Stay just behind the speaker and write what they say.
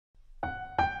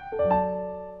Today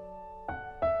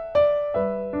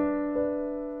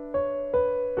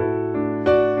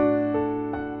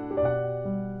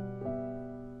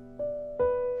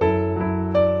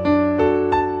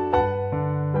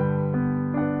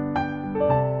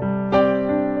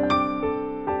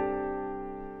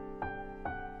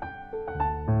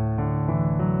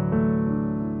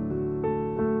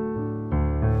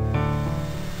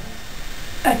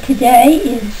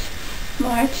is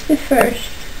March the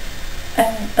 1st,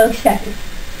 07,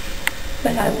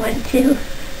 but I want to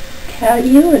tell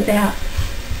you about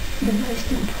the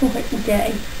most important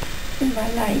day in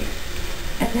my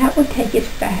life, and that will take us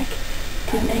back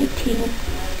to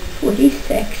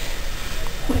 1946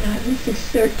 when I was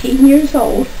just 13 years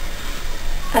old,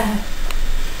 and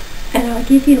I'll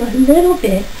give you a little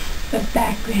bit of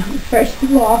background. First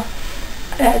of all,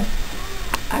 I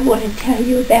want to tell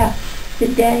you about the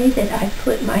day that I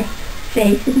put my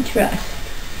faith and trust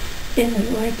in the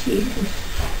Lord Jesus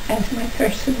as my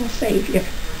personal Savior.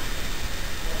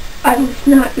 I was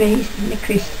not raised in a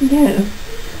Christian home,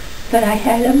 but I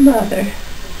had a mother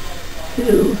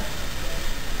who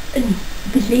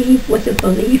was a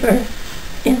believer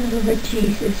in the Lord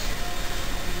Jesus,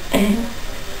 and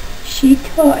she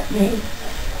taught me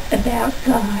about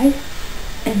God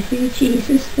and who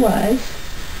Jesus was,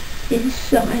 His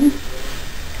Son,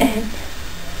 and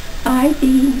I,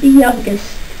 being the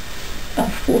youngest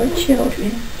of 4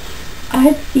 children,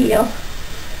 I feel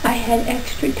I had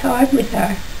extra time with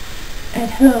her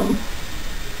at home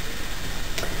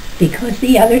because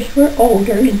the others were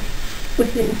older and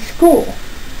was in school.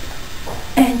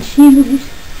 And she would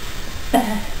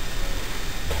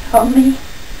tell me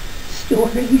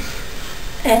stories,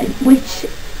 and which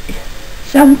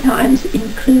sometimes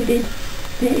included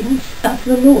things of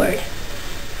the Lord.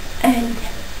 And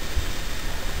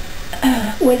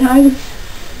when I was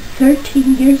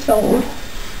 13 years old,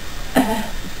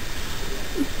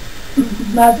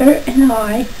 Mother and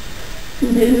I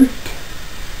moved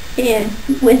in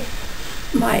with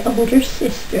my older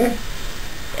sister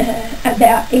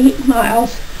about 8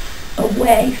 miles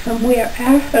away from where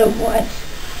our home was.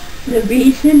 The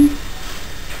reason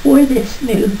for this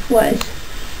move was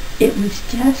it was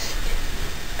just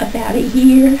about a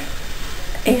year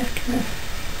after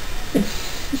the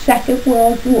Second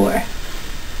World War,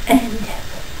 and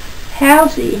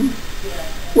housing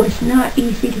was not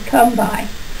easy to come by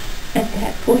at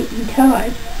that point in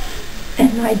time.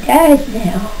 And my dad,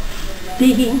 now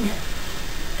being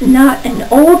not an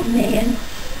old man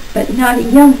but not a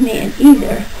young man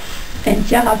either, and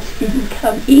jobs didn't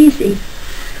come easy,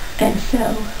 and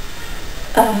so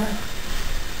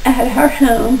at our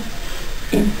home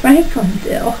in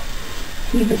Franklinville,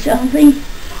 he was only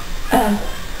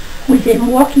within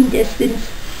walking distance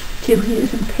to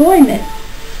his employment.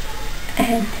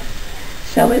 And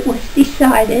so it was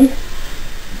decided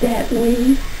that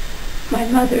my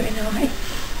mother and I,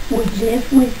 would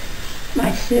live with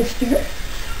my sister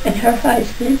and her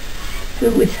husband,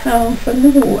 who was home from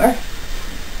the war,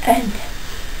 and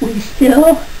we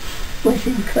still was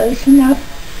in close enough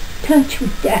touch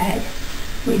with Dad.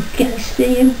 We'd go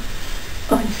see him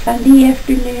on Sunday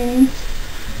afternoons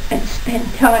and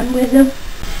spend time with him,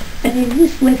 and he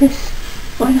was with us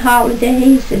on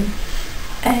holidays and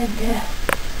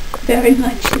very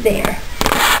much there.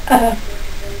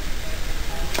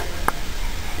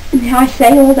 Now I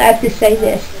say all that to say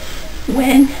this.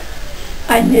 When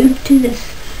I moved to this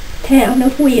town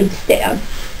of Williamstown,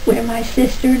 where my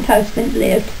sister and husband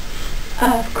lived,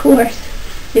 of course,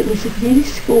 it was a new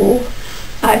school.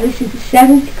 I was in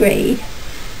 7th grade,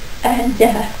 and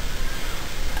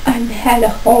I had a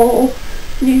whole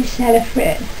new set of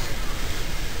friends.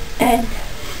 And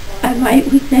I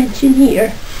might mention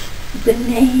here the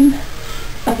name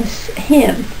of a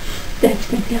hymn that's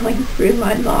been going through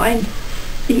my mind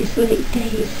these late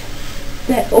days,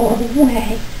 that all the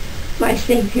way my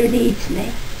Savior leads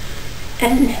me.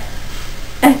 And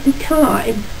at the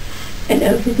time, and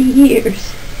over the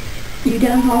years, you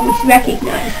don't always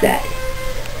recognize that.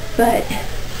 But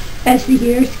as the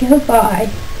years go by,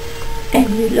 and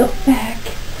you look back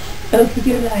over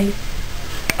your life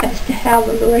as to how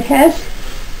the Lord has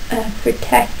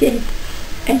protected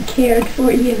and cared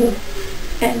for you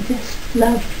and just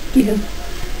loved you,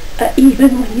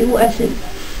 even when you wasn't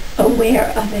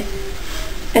aware of it.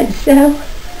 And so,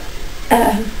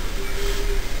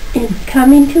 in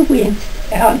coming to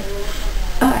Williamstown,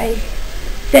 I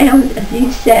found a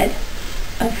new set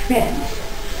of friends,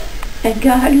 and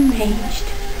God arranged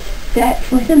that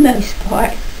for the most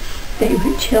part they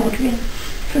were children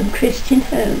from Christian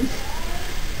homes,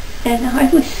 and I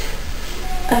was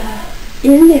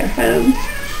in their homes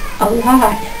a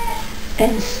lot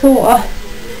and saw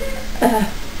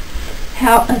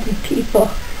how other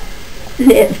people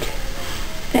lived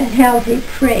and how they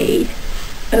prayed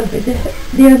over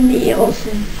their meals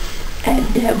and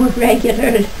were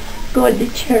regular going to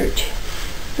church.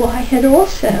 Well, I had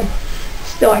also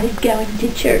started going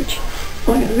to church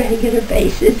on a regular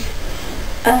basis,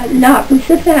 not with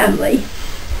the family,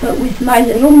 but with my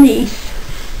little niece,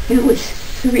 who was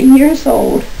 3 years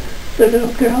old, the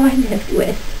little girl I lived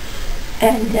with.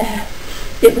 And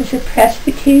it was a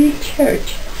Presbyterian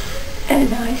church,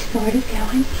 and I started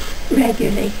going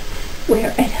regularly,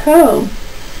 where at home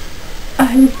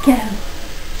I would go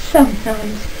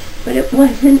sometimes, but it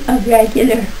wasn't a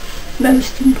regular,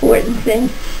 most important thing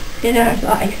in our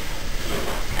life.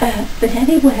 But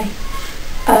anyway,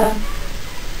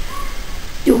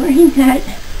 during that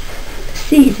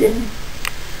season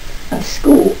of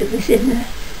school, it was in the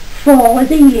fall of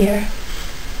the year,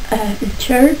 the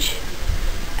church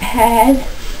had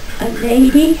a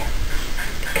lady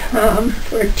come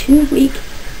for a 2-week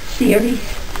series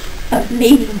of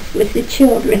meetings with the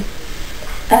children,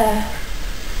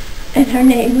 and her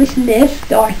name was Miss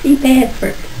Dorothy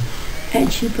Banford,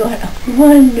 and she brought a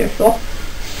wonderful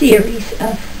series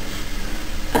of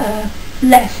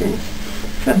lessons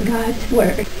from God's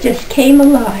Word. Just came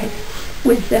alive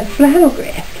with the flannel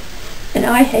graph, and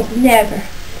I had never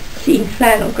seen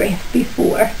flannel graph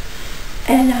before,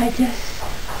 and I just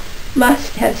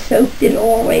must have soaked it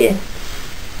all in.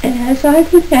 And as I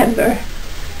remember,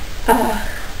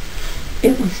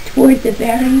 it was toward the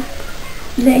very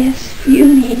last few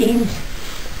meetings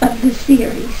of the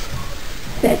series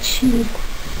that she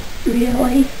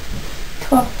really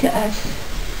talked to us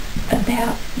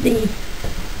about the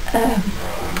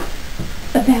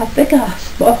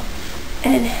gospel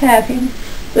and having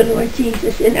the Lord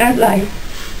Jesus in our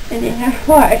life and in our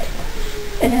heart.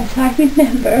 And as I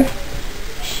remember,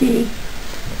 she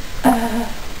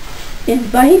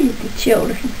invited the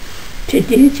children to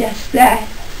do just that,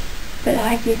 but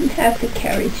I didn't have the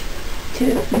courage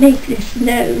to make this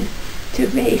known, to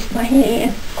raise my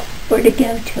hand or to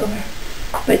go to her.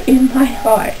 But in my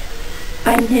heart,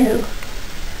 I knew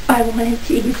I wanted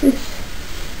Jesus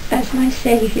as my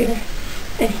Savior,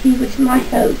 and He was my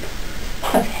hope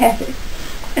of heaven.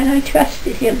 And I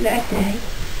trusted Him that day.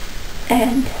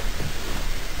 And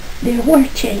there were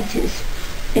changes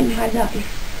in my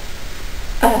life.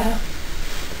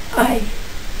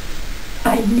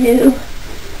 I knew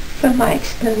from my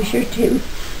exposure to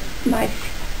my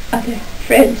other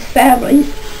friends'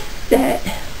 families that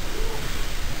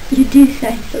you do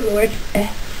thank the Lord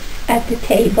at the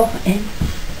table, and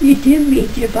you do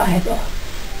read your Bible,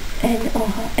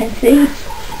 and things,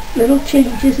 little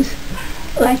changes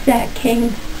like that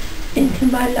came into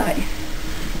my life.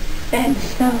 And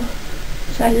so,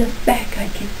 as I look back, I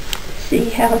can see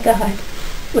how God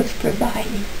was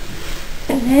providing.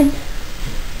 And then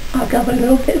I'll go a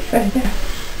little bit further.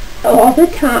 All the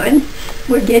time,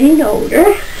 we're getting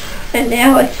older, and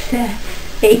now it's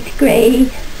 8th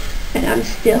grade, and I'm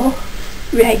still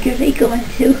regularly going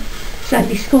to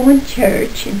Sunday school and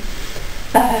church, and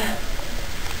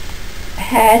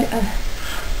had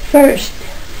first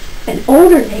an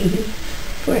older lady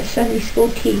for a Sunday school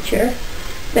teacher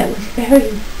that was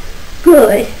very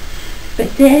good,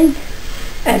 but then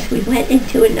as we went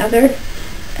into another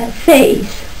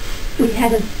phase, we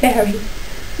had a very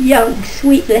young,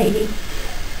 sweet lady,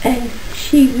 and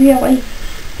she really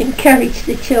encouraged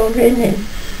the children, and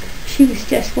she was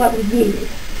just what we needed,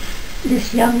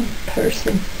 this young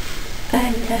person.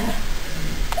 And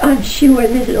I'm sure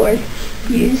the Lord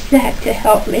used that to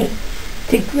help me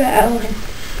to grow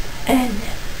and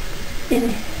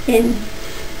in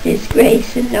His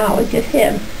grace and knowledge of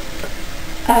Him.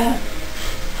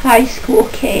 High school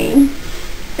came,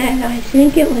 and I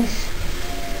think it was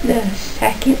the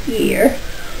second year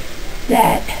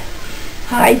that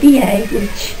IBA,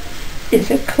 which is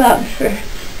a club for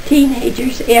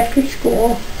teenagers after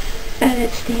school, and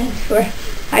it stands for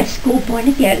High School Born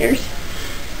Againers,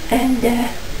 and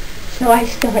so I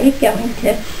started going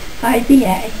to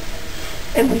IBA,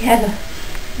 and we had a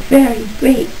very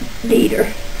great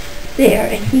leader there,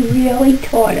 and he really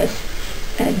taught us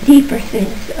deeper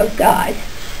things of God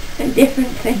and different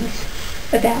things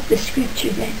about the Scripture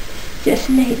that just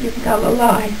made them come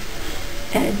alive.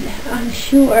 And I'm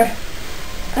sure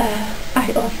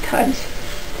I oftentimes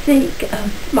think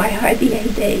of my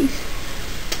IBA days,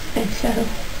 and so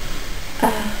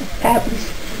that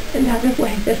was another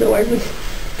way the Lord was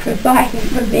providing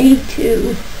for me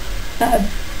to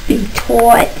be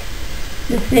taught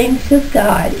the things of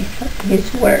God,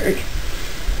 His Word.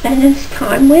 And as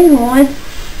time went on,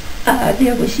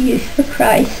 there was Youth for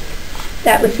Christ,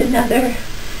 that was another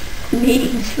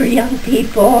meetings for young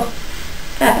people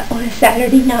on a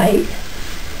Saturday night.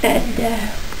 And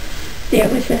there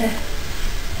was a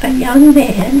young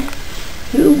man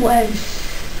who was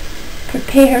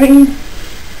preparing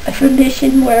for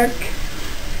mission work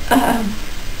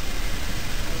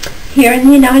here in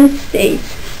the United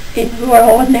States, in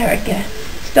rural America,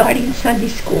 starting Sunday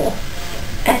school.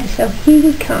 And so he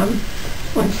would come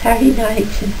on Saturday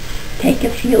nights and take a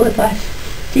few of us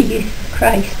to Youth of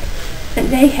Christ. And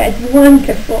they had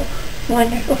wonderful,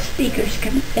 wonderful speakers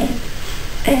come in.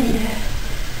 And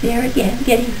there again,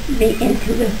 getting me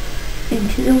into the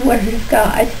Word of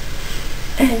God,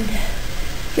 and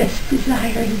just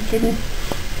desiring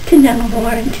to know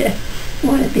more and to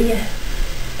want to be a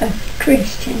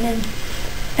Christian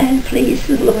and please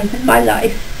the Lord in my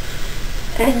life.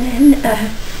 And then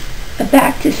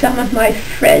back to some of my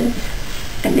friends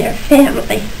and their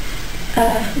family.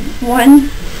 One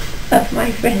of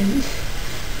my friends,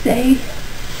 they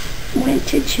went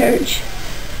to church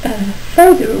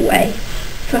further away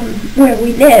from where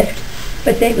we lived,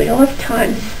 but they would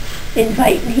oftentimes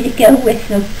invite me to go with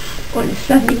them on a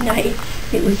Sunday night.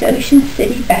 It was Ocean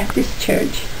City Baptist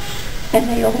Church, and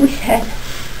they always had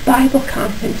Bible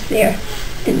conference there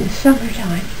in the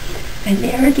summertime. And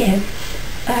there again,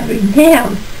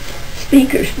 renowned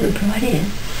speakers were brought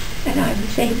in, and I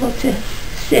was able to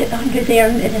sit under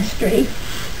their ministry.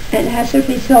 And as a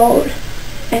result,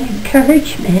 an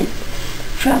encouragement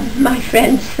from my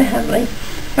friend's family,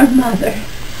 her mother,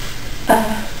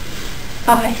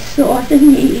 I saw the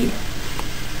need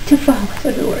to follow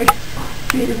the Lord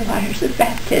through the waters of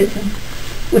baptism,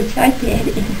 which I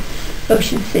did in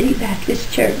Ocean City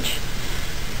Baptist Church.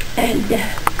 And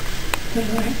the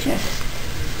Lord just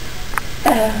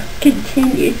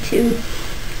continued to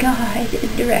guide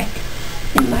and direct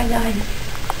in my life.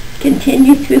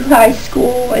 Continued through high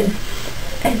school, and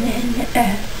then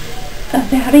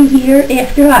about a year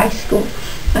after high school,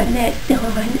 I met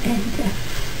Dawn,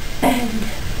 and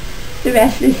the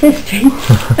rest is history.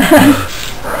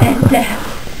 And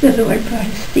the Lord brought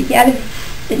us together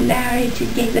in marriage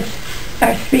and gave us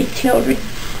our 3 children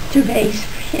to raise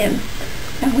for Him.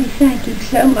 And we thank Him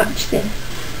so much that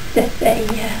they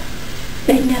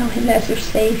know Him as their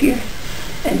Savior,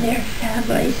 and their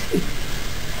families. We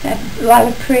have a lot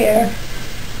of prayer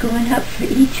going up for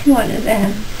each one of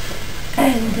them.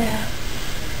 And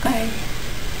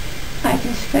I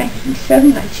just thank Him so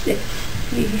much that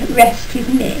He rescued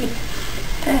me.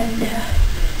 And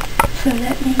so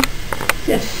let me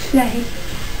just say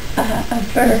a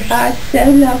verse. God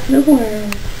so loved the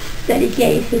world that He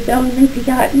gave His only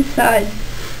begotten Son,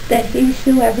 that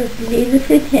whosoever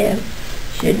believeth in Him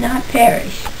should not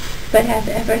perish, but have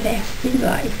everlasting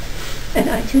life. And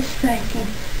I just thank Him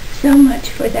so much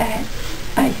for that.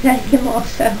 I thank Him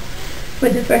also for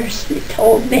the verse that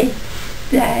told me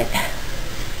that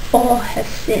all have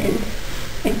sinned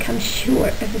and come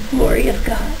short of the glory of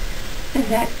God. And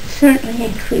that certainly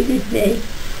included me.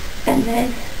 And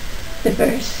then the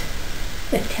verse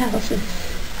that tells us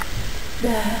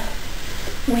the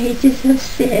wages of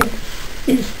sin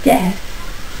is death,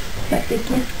 but the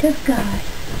gift of God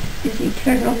is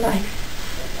eternal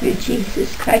life through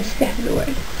Jesus Christ our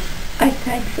Lord. I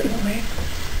thank the Lord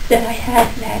that I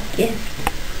have that gift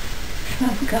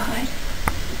from God,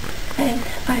 and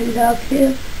I love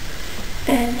Him,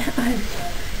 and I'm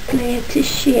glad to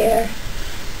share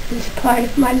this part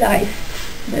of my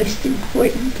life, most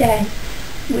important day,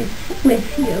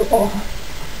 with you all.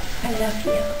 I love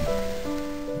you.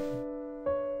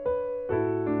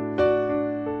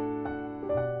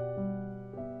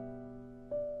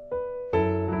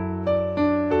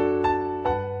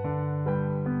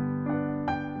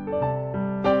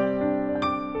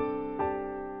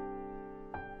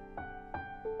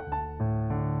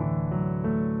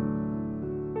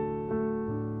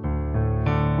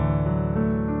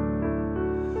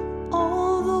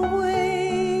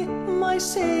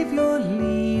 Savior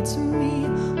leads me,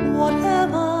 what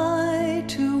have I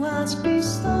to ask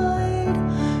beside?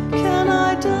 Can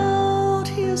I doubt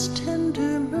His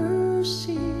tender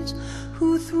mercies,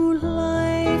 who through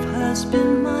life has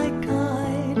been my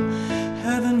guide?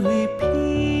 Heavenly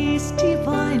peace,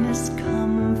 divinest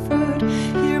comfort,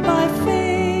 here by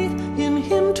faith in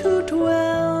Him to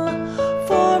dwell.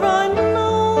 For I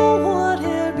know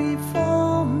whate'er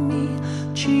befall me,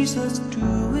 Jesus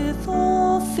doeth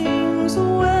all things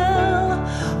well.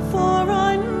 For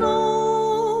I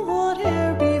know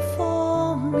whate'er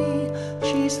befall me,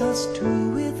 Jesus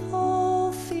doeth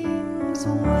all things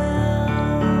well.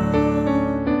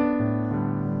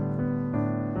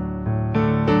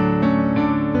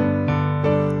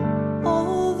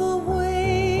 All the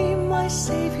way my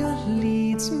Savior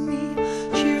leads me,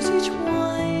 cheers each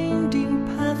winding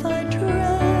path I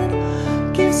tread,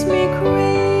 gives me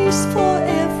grace for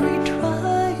every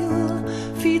trial,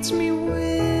 feeds me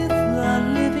with the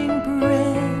living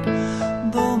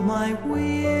bread. Though my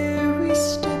weary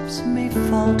steps may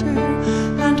falter,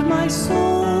 and my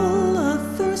soul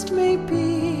athirst may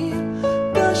be,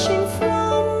 gushing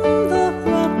from the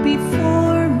rock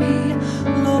before me,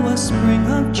 lo, a spring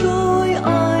of joy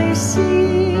I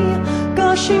see.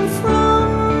 Gushing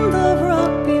from the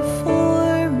rock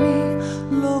before me,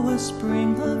 lo, a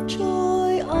spring of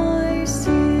joy I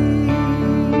see.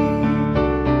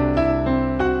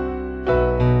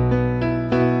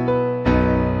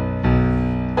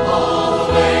 All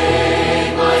the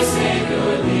way my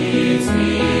Savior leads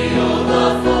me, oh, the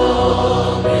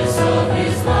fullness of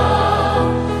His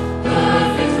love.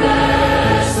 Perfect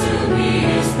rest to me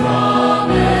is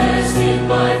promised in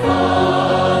my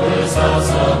Father's house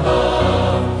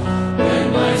above. When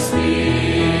my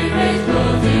spirit,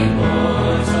 clothed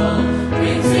immortal,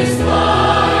 brings His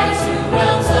light to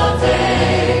realms of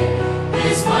day,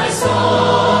 this my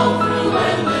song through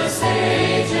endless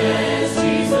ages,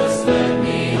 Jesus led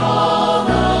me all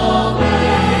the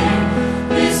way.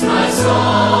 This my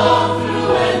song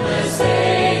through endless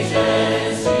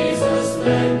ages, Jesus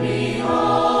led me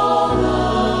all the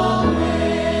way.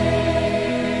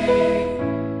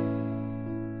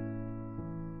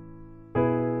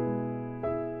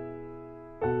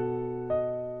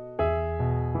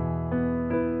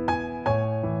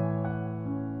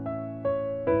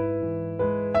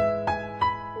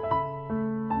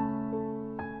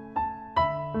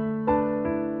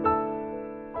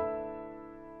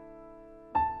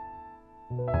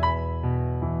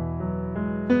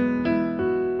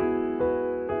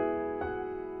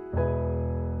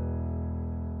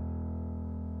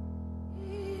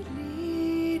 He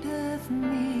leadeth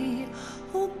me,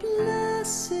 O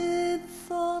blessed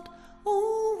thought,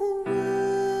 O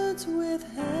words with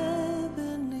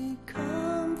heavenly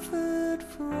comfort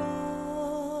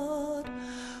fraught.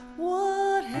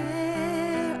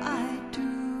 Whate'er I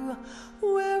do,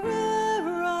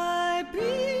 where'er I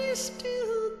be,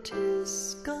 still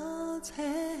 'tis God's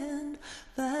hand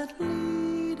that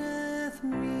leadeth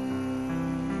me.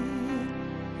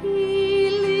 He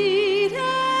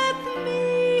leadeth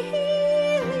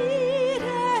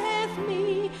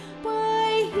me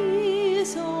by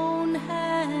His own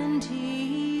hand.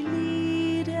 He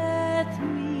leadeth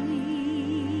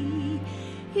me,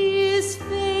 His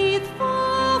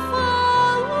faithful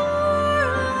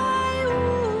follower I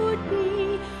would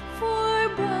be, for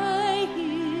by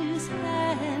His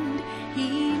hand He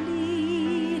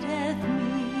leadeth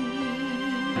me.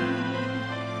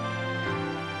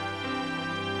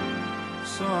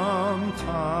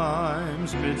 Sometimes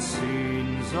mid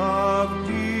scenes of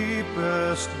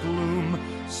deepest gloom,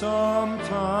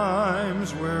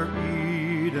 sometimes where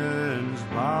Eden's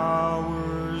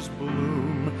bowers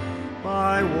bloom,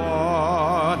 by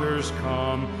waters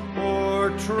calm or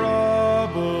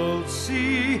troubled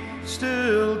sea,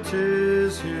 still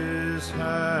 'tis His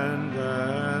hand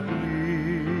that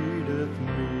leadeth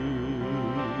me.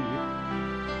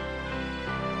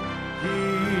 He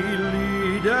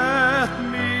leadeth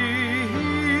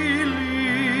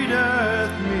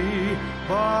me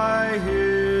by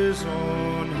His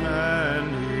own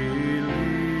hand. He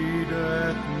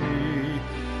leadeth me,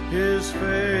 His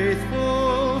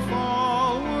faithful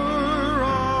follower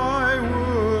I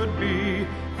would be,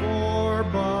 for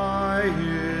by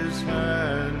His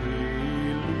hand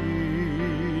He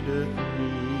leadeth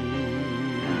me.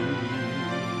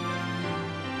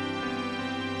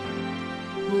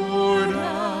 Lord,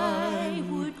 I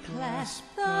would clasp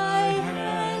Thy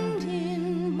hand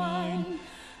in mine,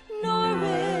 nor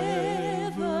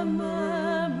ever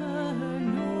murmur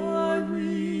nor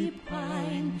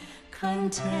repine,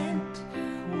 content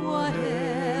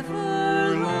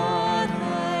whatever lot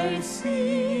I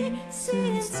see,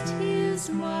 since 'tis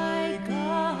my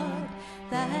God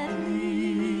that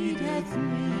leadeth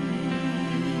me.